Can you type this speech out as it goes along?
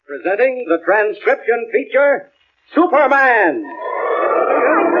Presenting the transcription feature, Superman.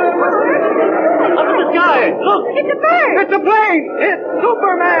 Up in the sky! Look! It's a bird! It's a plane! It's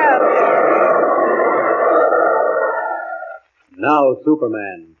Superman! Now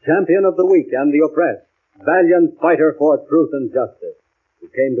Superman, champion of the weak and the oppressed, valiant fighter for truth and justice,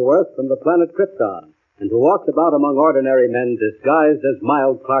 who came to Earth from the planet Krypton, and who walks about among ordinary men disguised as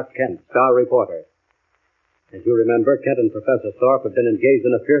mild Clark Kent, star reporter. As you remember, Kent and Professor Thorpe have been engaged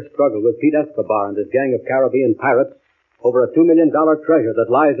in a fierce struggle with Pete Escobar and his gang of Caribbean pirates over a $2 million treasure that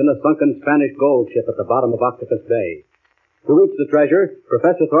lies in a sunken Spanish gold ship at the bottom of Octopus Bay. To reach the treasure,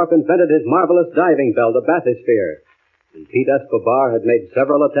 Professor Thorpe invented his marvelous diving bell, the Bathysphere, and Pete Escobar had made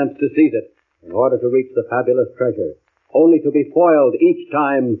several attempts to seize it in order to reach the fabulous treasure, only to be foiled each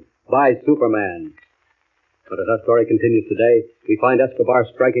time by Superman. But as our story continues today, we find Escobar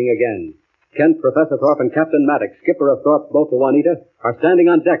striking again. Kent, Professor Thorpe, and Captain Maddox, skipper of Thorpe's boat, the Juanita, are standing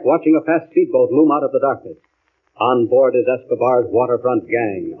on deck watching a fast speedboat loom out of the darkness. On board is Escobar's waterfront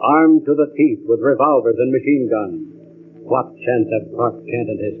gang, armed to the teeth with revolvers and machine guns. What chance have Clark Kent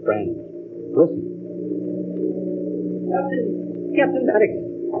and his friends? Listen. Captain Maddox,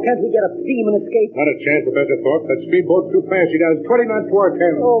 can't we get a steam and escape? Not a chance, Professor Thorpe. That speedboat's too fast. She does 20 knots to our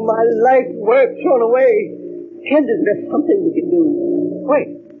 10. Oh, my life's work thrown away. Kent, is there something we can do?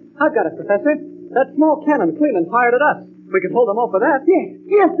 Wait. I've got it, Professor. That small cannon Cleveland fired at us. We can hold them off for that.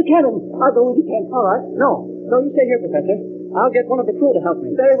 Yes, the cannon. I'll go with you, Kent. All right. No, you stay here, Professor. I'll get one of the crew to help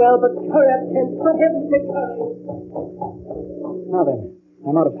me. Very well, but hurry up, Kent. For heaven's sake, hurry. Now then,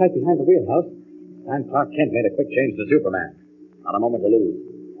 I'm out of sight behind the wheelhouse. And Clark Kent made a quick change to Superman. Not a moment to lose.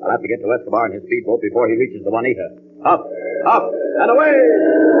 I'll have to get to Escobar in his speedboat before he reaches the Juanita. Up, and away!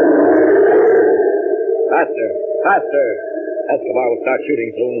 Faster. Escobar will start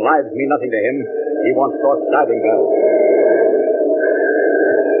shooting soon. Lives mean nothing to him. He wants Thorpe's diving bell.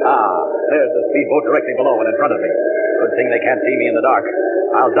 There's the speedboat directly below and in front of me. Good thing they can't see me in the dark.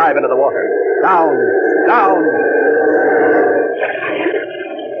 I'll dive into the water. Down!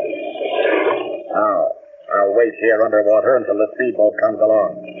 Now, I'll wait here underwater until the speedboat comes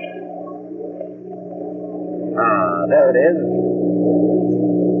along. There it is.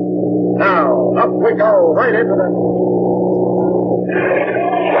 Now, up we go, right into the...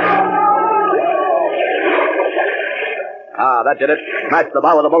 that did it. Smashed the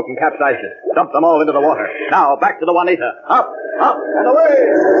bow of the boat and capsized it. Dumped them all into the water. Now, back to the Juanita. Up, and away!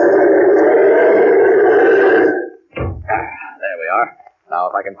 There we are. Now,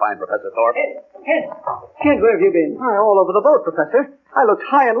 if I can find Professor Thorpe. Kent, where have you been? All over the boat, Professor. I looked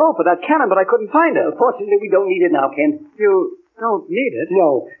high and low for that cannon, but I couldn't find it. Fortunately, we don't need it now, Kent. You don't need it?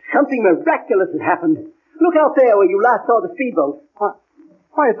 No. Something miraculous has happened. Look out there where you last saw the speedboat.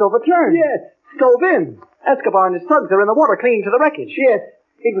 Why, it's overturned. Yes. Stove in. Escobar and his thugs are in the water clinging to the wreckage. Yes.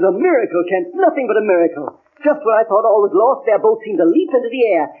 It was a miracle, Kent. Nothing but a miracle. Just when I thought all was lost, their boat seemed to leap into the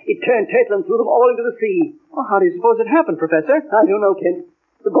air. It turned turtle and threw them all into the sea. Well, how do you suppose it happened, Professor? I don't know, Kent.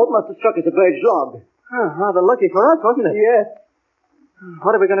 The boat must have struck as a bird's log. Rather lucky for us, wasn't it? Yes.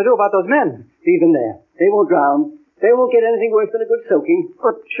 What are we going to do about those men? Leave them there. They won't drown. They won't get anything worse than a good soaking.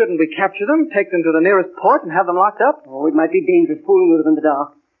 But shouldn't we capture them, take them to the nearest port, and have them locked up? Oh, it might be dangerous fooling with them in the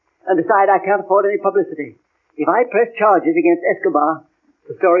dark. And besides, I can't afford any publicity. If I press charges against Escobar,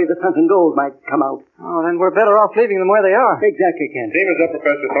 the story of the sunken gold might come out. Oh, then we're better off leaving them where they are. Exactly, Kent. Steam is up,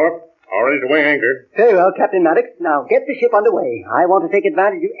 Professor Thorpe. All ready to weigh anchor. Very well, Captain Maddox. Now, get the ship underway. I want to take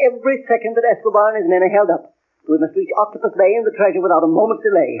advantage of every second that Escobar and his men are held up. We must reach Octopus Bay and the treasure without a moment's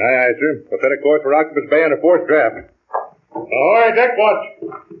delay. Aye, sir. We'll set a course for Octopus Bay on a forced draft. All right, deck watch.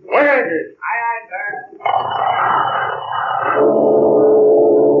 Weigh anchor. Aye, sir.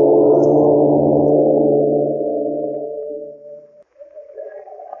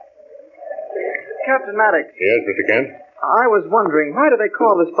 Captain Maddox. Yes, Mr. Kent. I was wondering, why do they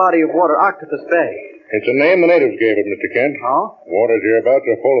call this body of water Octopus Bay? It's a name the natives gave it, Mr. Kent. Oh? Waters hereabouts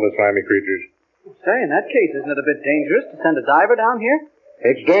are full of the slimy creatures. Say, in that case, isn't it a bit dangerous to send a diver down here?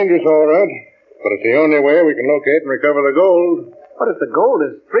 It's dangerous, all right. But it's the only way we can locate and recover the gold. What if the gold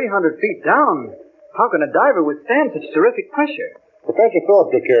is 300 feet down? How can a diver withstand such terrific pressure? Professor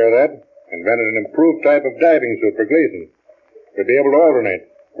Thorpe took care of that. Invented an improved type of diving suit for glazing. We'll be able to alternate.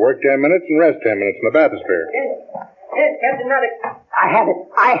 Work 10 minutes and rest 10 minutes in the bathysphere. Yes, Captain Maddox. I have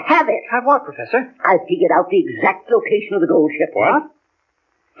it. Have what, Professor? I figured out the exact location of the gold ship. What?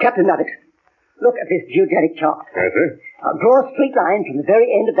 Captain Maddox, look at this geodetic chart. Yes, sir. Draw a straight line from the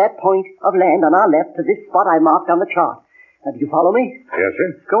very end of that point of land on our left to this spot I marked on the chart. Now, do you follow me? Yes,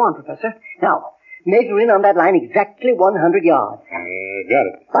 sir. Go on, Professor. Now, measure in on that line exactly 100 yards. Got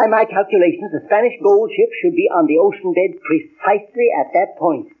it. By my calculations, the Spanish gold ship should be on the ocean bed precisely at that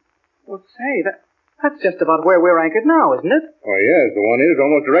point. Well, say, that's just about where we're anchored now, isn't it? Oh, yes. The one is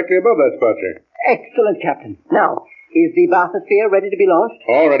almost directly above that spot, sir. Excellent, Captain. Now, is the Bathysphere ready to be launched?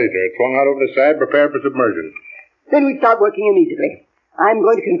 All ready, sir. It's swung out over the side, prepared for submersion. Then we start working immediately. I'm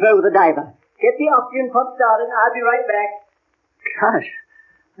going to confer with the diver. Get the oxygen pump started. I'll be right back. Gosh,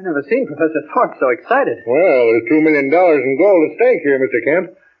 I've never seen Professor Thorpe so excited. Well, there's $2 million in gold at stake here, Mr.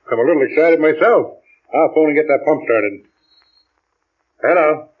 Kent. I'm a little excited myself. I'll phone and get that pump started.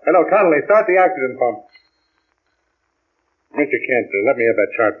 Hello, Connolly. Start the oxygen pump. Mr. Kent, let me have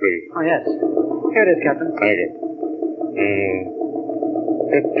that chart, please. Oh, yes. Here it is, Captain. Thank you.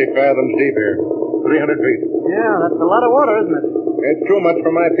 50 fathoms deep here. 300 feet. Yeah, that's a lot of water, isn't it? It's too much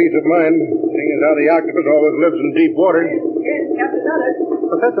for my peace of mind, seeing as how the octopus always lives in deep water. Yes, Captain Maddox.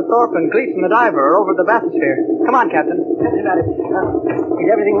 Professor Thorpe and Gleason the diver are over at the Bathysphere. Come on, Captain. Captain Maddox. Is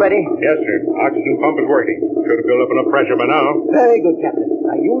everything ready? Yes, sir. Oxygen pump is working. Should have built up enough pressure by now. Very good, Captain.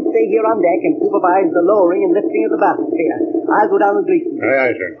 Now, you stay here on deck and supervise the lowering and lifting of the Bathysphere. I'll go down with Gleason.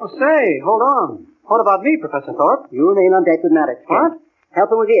 Aye, sir. Oh, say, hold on. What about me, Professor Thorpe? You remain on deck with Maddox, Kent. What? Help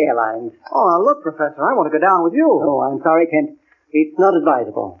him with the airlines. Oh, now look, Professor, I want to go down with you. Oh, I'm sorry, Kent. It's not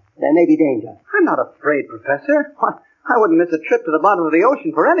advisable. There may be danger. I'm not afraid, Professor. Why, I wouldn't miss a trip to the bottom of the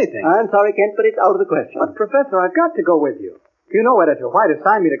ocean for anything. I'm sorry, Kent, but it's out of the question. But, Professor, I've got to go with you. You know Editor White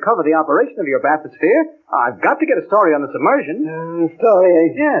assigned me to cover the operation of your Bathysphere. I've got to get a story on the submersion. Sorry,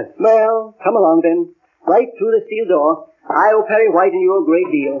 eh? Yes. Well, come along then. Right through the steel door. I owe Perry White and you a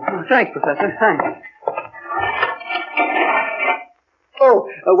great deal. Oh, thanks, Professor. Thanks. Oh,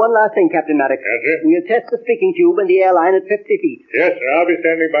 one last thing, Captain Maddox. Yes, sir? We'll test the speaking tube and the airline at 50 feet. Yes, sir. I'll be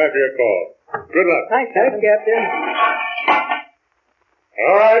standing by for your call. Good luck. Thanks, Captain.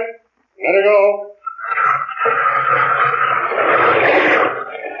 All right. Let her go.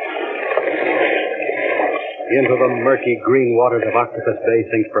 Into the murky green waters of Octopus Bay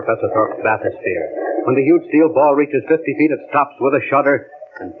sinks Professor Thorpe's Bathysphere. When the huge steel ball reaches 50 feet, it stops with a shudder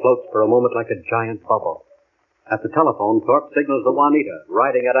and floats for a moment like a giant bubble. At the telephone, Thorpe signals the Juanita,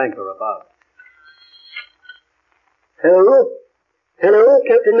 riding at anchor above. Hello? Hello,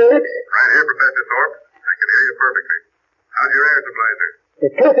 Captain Maddox? Right here, Professor Thorpe. I can hear you perfectly. How's your air supply, sir?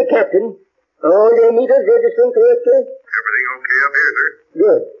 It's perfect, Captain. All the meters registering correctly? Everything okay up here, sir?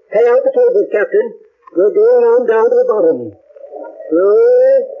 Good. Pay out the cables, Captain. We're going on down to the bottom.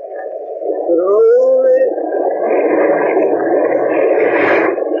 Slowly. Slowly.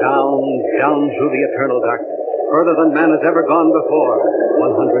 Down through the eternal darkness. Further than man has ever gone before.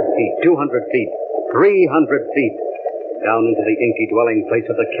 100 feet, 200 feet, 300 feet. Down into the inky dwelling place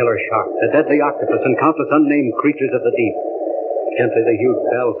of the killer shark, the deadly octopus, and countless unnamed creatures of the deep. Gently the huge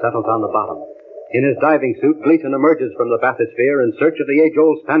bell settles on the bottom. In his diving suit, Gleason emerges from the Bathysphere in search of the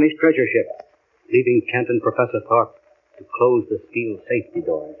age-old Spanish treasure ship, leaving Kent and Professor Thorpe to close the steel safety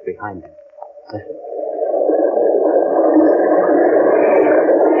doors behind him. Listen.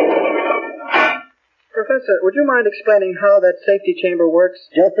 Professor, would you mind explaining how that safety chamber works?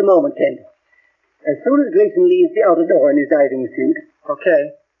 Just a moment, Kent. As soon as Gleason leaves the outer door in his diving suit,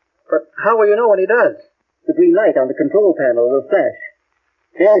 Okay. But how will you know when he does? the green light on the control panel will flash.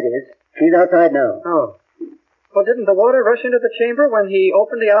 There it is. He's outside now. Oh. Well, didn't the water rush into the chamber when he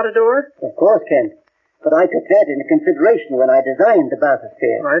opened the outer door? Of course, Kent. But I took that into consideration when I designed the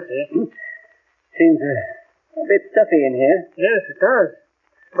Bathysphere. I see. Seems a bit stuffy in here. Yes, it does.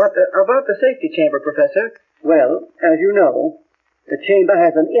 But about the safety chamber, Professor. Well, as you know, the chamber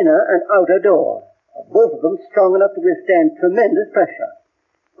has an inner and outer door, both of them strong enough to withstand tremendous pressure.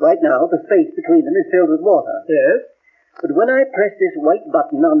 Right now, the space between them is filled with water. Yes? But when I press this white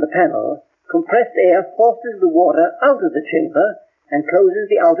button on the panel, compressed air forces the water out of the chamber and closes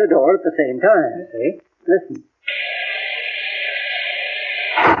the outer door at the same time. I see. Listen.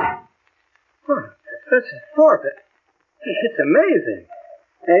 Oh, Professor Thorpe, it's amazing.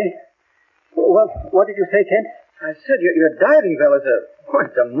 Hey? What did you say, Kent? I said your diving bell is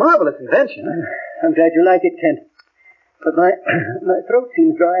it's a marvelous invention. I'm glad you like it, Kent. But my throat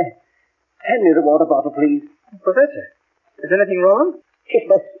seems dry. Hand me the water bottle, please. Professor, is anything wrong? It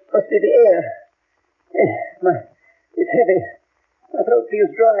must be the air. It's heavy. My throat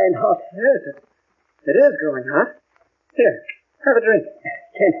feels dry and hot. Yes, it is growing hot. Here, have a drink.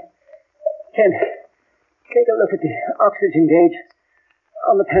 Kent, take a look at the oxygen gauge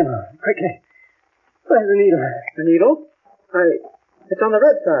on the panel, quickly. Where's the needle? The needle? It's on the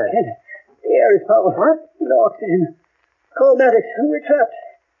red side. Kent, the air is foul. What? No oxygen. Call Maddox. We're trapped.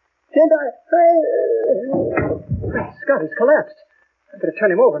 Kent, Scott, he's collapsed. I better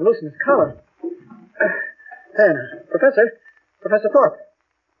turn him over and loosen his collar. There now. Professor Thorpe.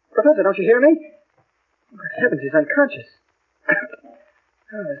 Professor, don't you hear me? Good heavens, he's unconscious.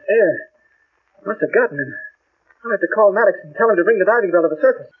 Oh, this air. Must have gotten him. I'll have to call Maddox and tell him to ring the diving bell to the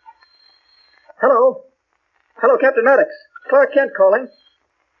surface. Hello? Hello, Captain Maddox. Clark Kent calling.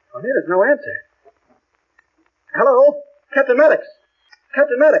 Oh, there's no answer. Hello? Captain Maddox.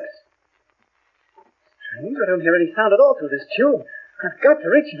 Captain Maddox. Strange, I don't hear any sound at all through this tube. I've got to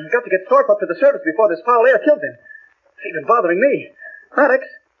reach him. I've got to get Thorpe up to the surface before this foul air kills him. It's even bothering me. Maddox?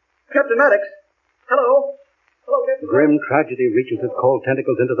 Captain Maddox? Hello? Hello, Captain Grim tragedy reaches its cold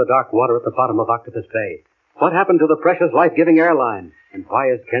tentacles into the dark water at the bottom of Octopus Bay. What happened to the precious life-giving airline? And why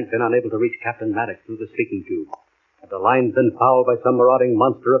has Kent been unable to reach Captain Maddox through the speaking tube? Have the lines been fouled by some marauding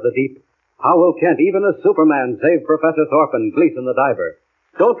monster of the deep? How will Kent, even as Superman, save Professor Thorpe and Gleason the diver?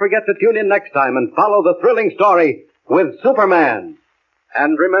 Don't forget to tune in next time and follow the thrilling story with Superman.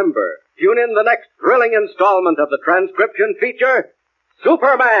 And remember, tune in the next thrilling installment of the transcription feature,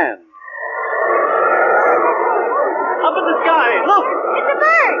 Superman. Up in the sky, look! It's a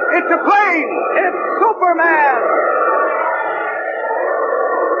bird! It's a plane! It's Superman!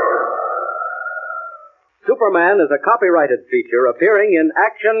 Superman is a copyrighted feature appearing in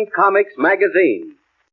Action Comics magazine.